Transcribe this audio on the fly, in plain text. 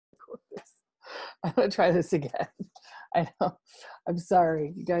I'm going to try this again. I know. I'm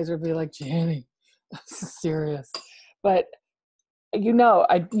sorry. You guys would be like, Jenny, this is serious. But you know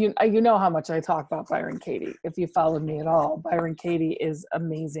how much I talk about Byron Katie. If you follow me at all, Byron Katie is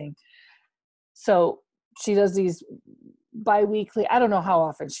amazing. So she does these bi-weekly, I don't know how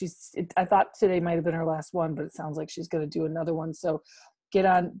often. I thought today might have been her last one, but it sounds like she's going to do another one. So get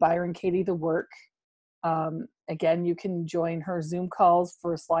on Byron Katie The Work. Again, you can join her Zoom calls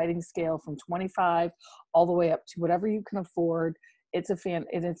for a sliding scale from 25 all the way up to whatever you can afford. It's as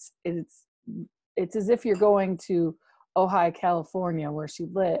if you're going to Ojai, California, where she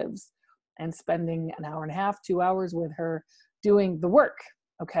lives, and spending an hour and a half, 2 hours with her doing the work.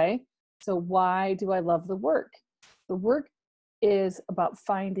 Okay. So why do I love the work? The work is about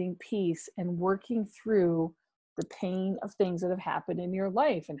finding peace and working through the pain of things that have happened in your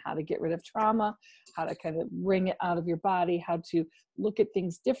life and how to get rid of trauma, how to kind of bring it out of your body, how to look at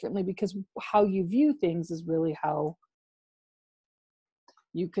things differently, because how you view things is really how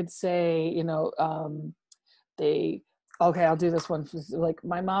you could say, okay, I'll do this one. Like,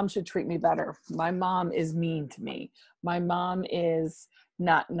 my mom should treat me better. My mom is mean to me. My mom is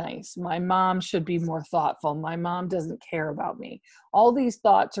not nice. My mom should be more thoughtful. My mom doesn't care about me. All these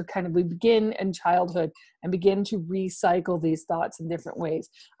thoughts are we begin in childhood and begin to recycle these thoughts in different ways.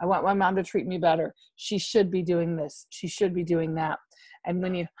 I want my mom to treat me better. She should be doing this. She should be doing that. And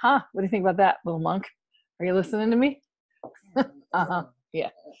when what do you think about that, little monk? Are you listening to me? Uh-huh. Yeah,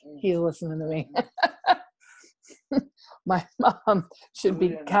 he's listening to me. My mom should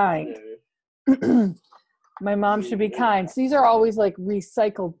be kind. My mom should be kind. So these are always like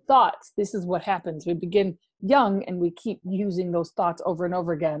recycled thoughts. This is what happens. We begin young and we keep using those thoughts over and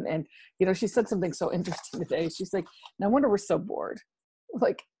over again. And, she said something so interesting today. She's like, no wonder we're so bored.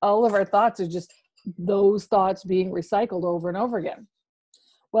 Like, all of our thoughts are just those thoughts being recycled over and over again.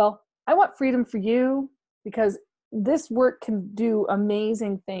 Well, I want freedom for you, because this work can do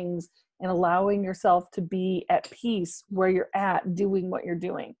amazing things in allowing yourself to be at peace where you're at, doing what you're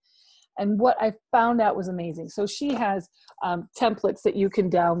doing. And what I found out was amazing. So she has templates that you can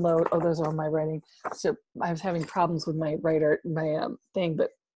download. Oh, those are on my writing. So I was having problems with my thing,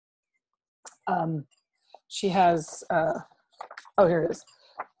 but she has, here it is,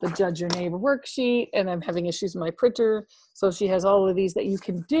 the Judge Your Neighbor worksheet, and I'm having issues with my printer. So she has all of these that you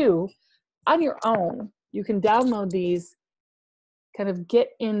can do on your own. You can download these, kind of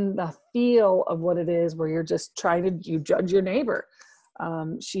get in the feel of what it is where you're just you judge your neighbor.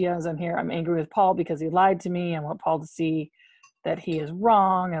 She has on here, I'm angry with Paul because he lied to me. I want Paul to see that he is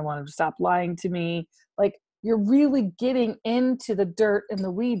wrong. I want him to stop lying to me. Like, you're really getting into the dirt and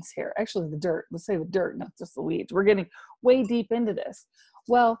the weeds here. Actually, the dirt. Let's say the dirt, not just the weeds. We're getting way deep into this.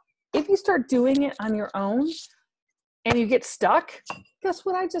 Well, if you start doing it on your own and you get stuck, guess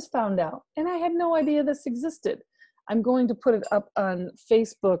what I just found out? And I had no idea this existed. I'm going to put it up on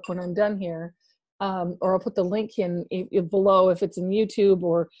Facebook when I'm done here. Or I'll put the link in below if it's in YouTube,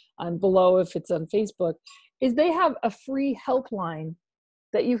 or below if it's on Facebook, is they have a free helpline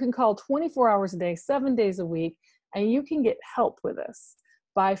that you can call 24 hours a day, 7 days a week, and you can get help with this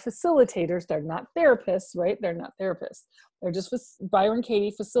by facilitators. They're not therapists, right? They're not therapists. They're just Byron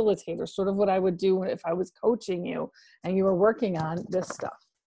Katie facilitators, sort of what I would do if I was coaching you and you were working on this stuff.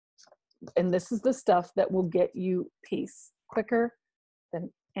 And this is the stuff that will get you peace quicker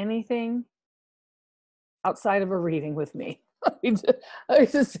than anything outside of a reading with me. I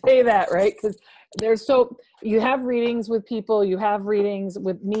just say that, right? Because you have readings with people, you have readings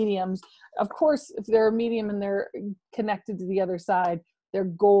with mediums. Of course, if they're a medium and they're connected to the other side, their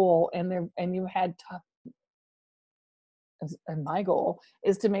goal and my goal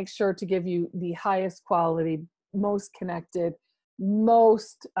is to make sure to give you the highest quality, most connected,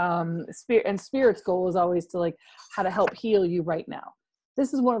 most spirit. And spirit's goal is always to how to help heal you right now.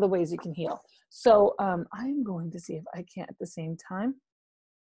 This is one of the ways you can heal. So I'm going to see if I can at the same time.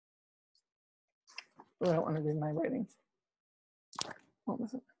 Oh, I don't want to read my writing. What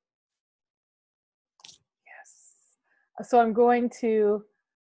was it? Yes. So I'm going to,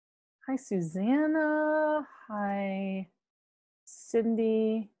 hi Susanna, hi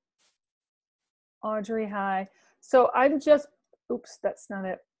Cindy, Audrey, hi. So I'm just, oops, that's not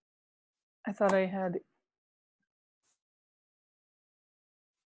it. I thought I had,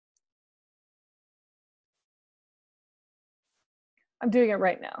 I'm doing it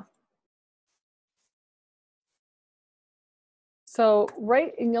right now. So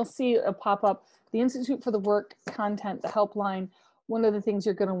and you'll see a pop-up, the Institute for the Work content, the helpline. One of the things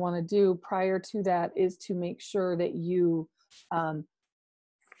you're going to want to do prior to that is to make sure that you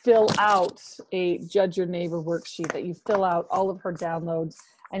fill out a Judge Your Neighbor worksheet, that you fill out all of her downloads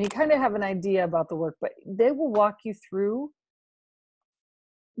and you kind of have an idea about the work, but they will walk you through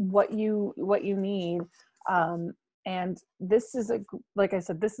what you need. And this is like I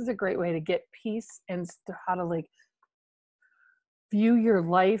said, this is a great way to get peace and how to like view your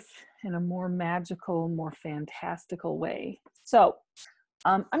life in a more magical, more fantastical way. So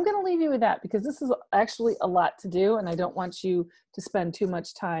I'm going to leave you with that, because this is actually a lot to do, and I don't want you to spend too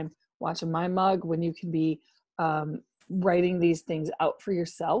much time watching my mug when you can be writing these things out for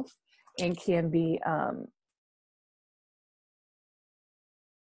yourself, and can be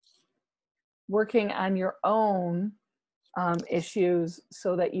working on your own issues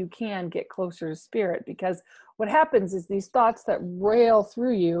so that you can get closer to spirit. Because what happens is these thoughts that rail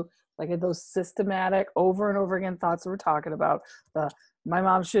through you, like those systematic over and over again thoughts that we're talking about, my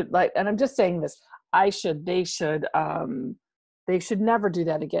mom should, like, and I'm just saying this, they should never do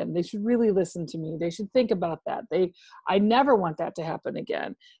that again. They should really listen to me. They should think about that. I never want that to happen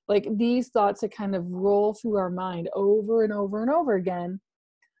again. Like, these thoughts that kind of roll through our mind over and over and over again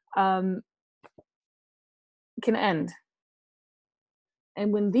can end.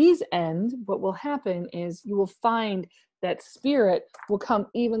 And when these end, what will happen is you will find that spirit will come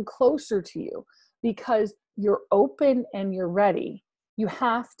even closer to you, because you're open and you're ready. You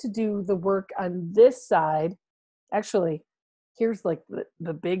have to do the work on this side. Actually, here's like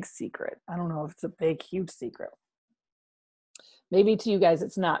the big secret. I don't know if it's a big, huge secret. Maybe to you guys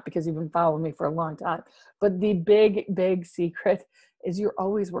it's not, because you've been following me for a long time. But the big, big secret is you're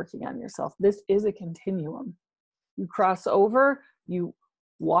always working on yourself. This is a continuum. You cross over, you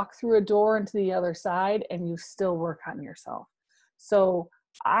walk through a door into the other side, and you still work on yourself. So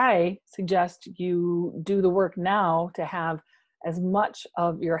I suggest you do the work now to have as much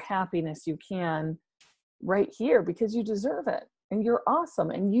of your happiness you can right here, because you deserve it, and you're awesome,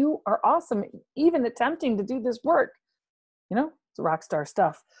 and you are awesome even attempting to do this work. You know, it's rock star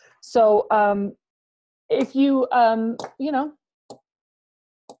stuff. So if you go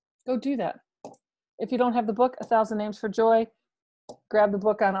do that. If you don't have the book, 1,000 Names for Joy, grab the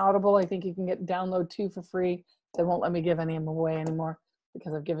book on Audible. I think you can download 2 for free. They won't let me give any of them away anymore,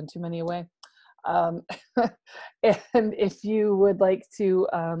 because I've given too many away. And if you would like to,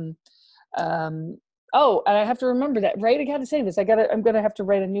 oh, and I have to remember that, right? I got to say this. I'm going to have to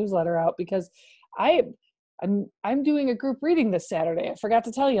write a newsletter out, because I'm doing a group reading this Saturday. I forgot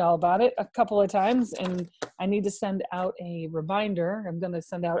to tell you all about it a couple of times, and I need to send out a reminder. I'm going to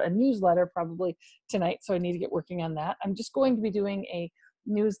send out a newsletter probably tonight, so I need to get working on that. I'm just going to be doing a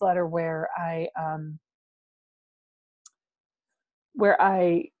newsletter where a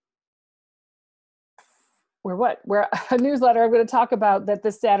newsletter. I'm going to talk about that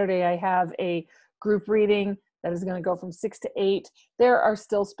this Saturday. I have a group reading that is going to go from 6 to 8. There are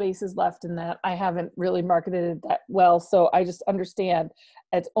still spaces left in that. I haven't really marketed it that well, so I just understand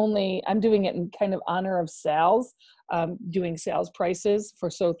I'm doing it in kind of honor of sales, doing sales prices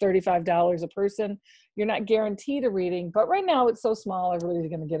so $35 a person. You're not guaranteed a reading, but right now it's so small, everybody's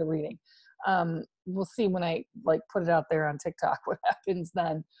going to get a reading. We'll see when I put it out there on TikTok what happens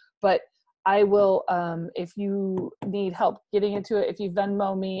then. But I will, if you need help getting into it, if you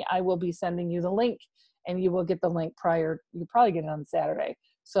Venmo me, I will be sending you the link, and you will get the link prior. You'll probably get it on Saturday.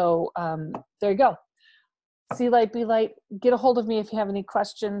 So there you go. See light, be light. Get a hold of me if you have any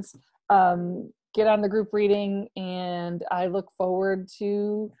questions. Get on the group reading, and I look forward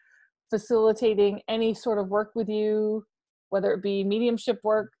to facilitating any sort of work with you, whether it be mediumship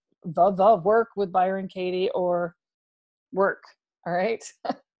work, the work with Byron Katie, or work. All right.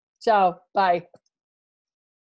 Ciao. Bye.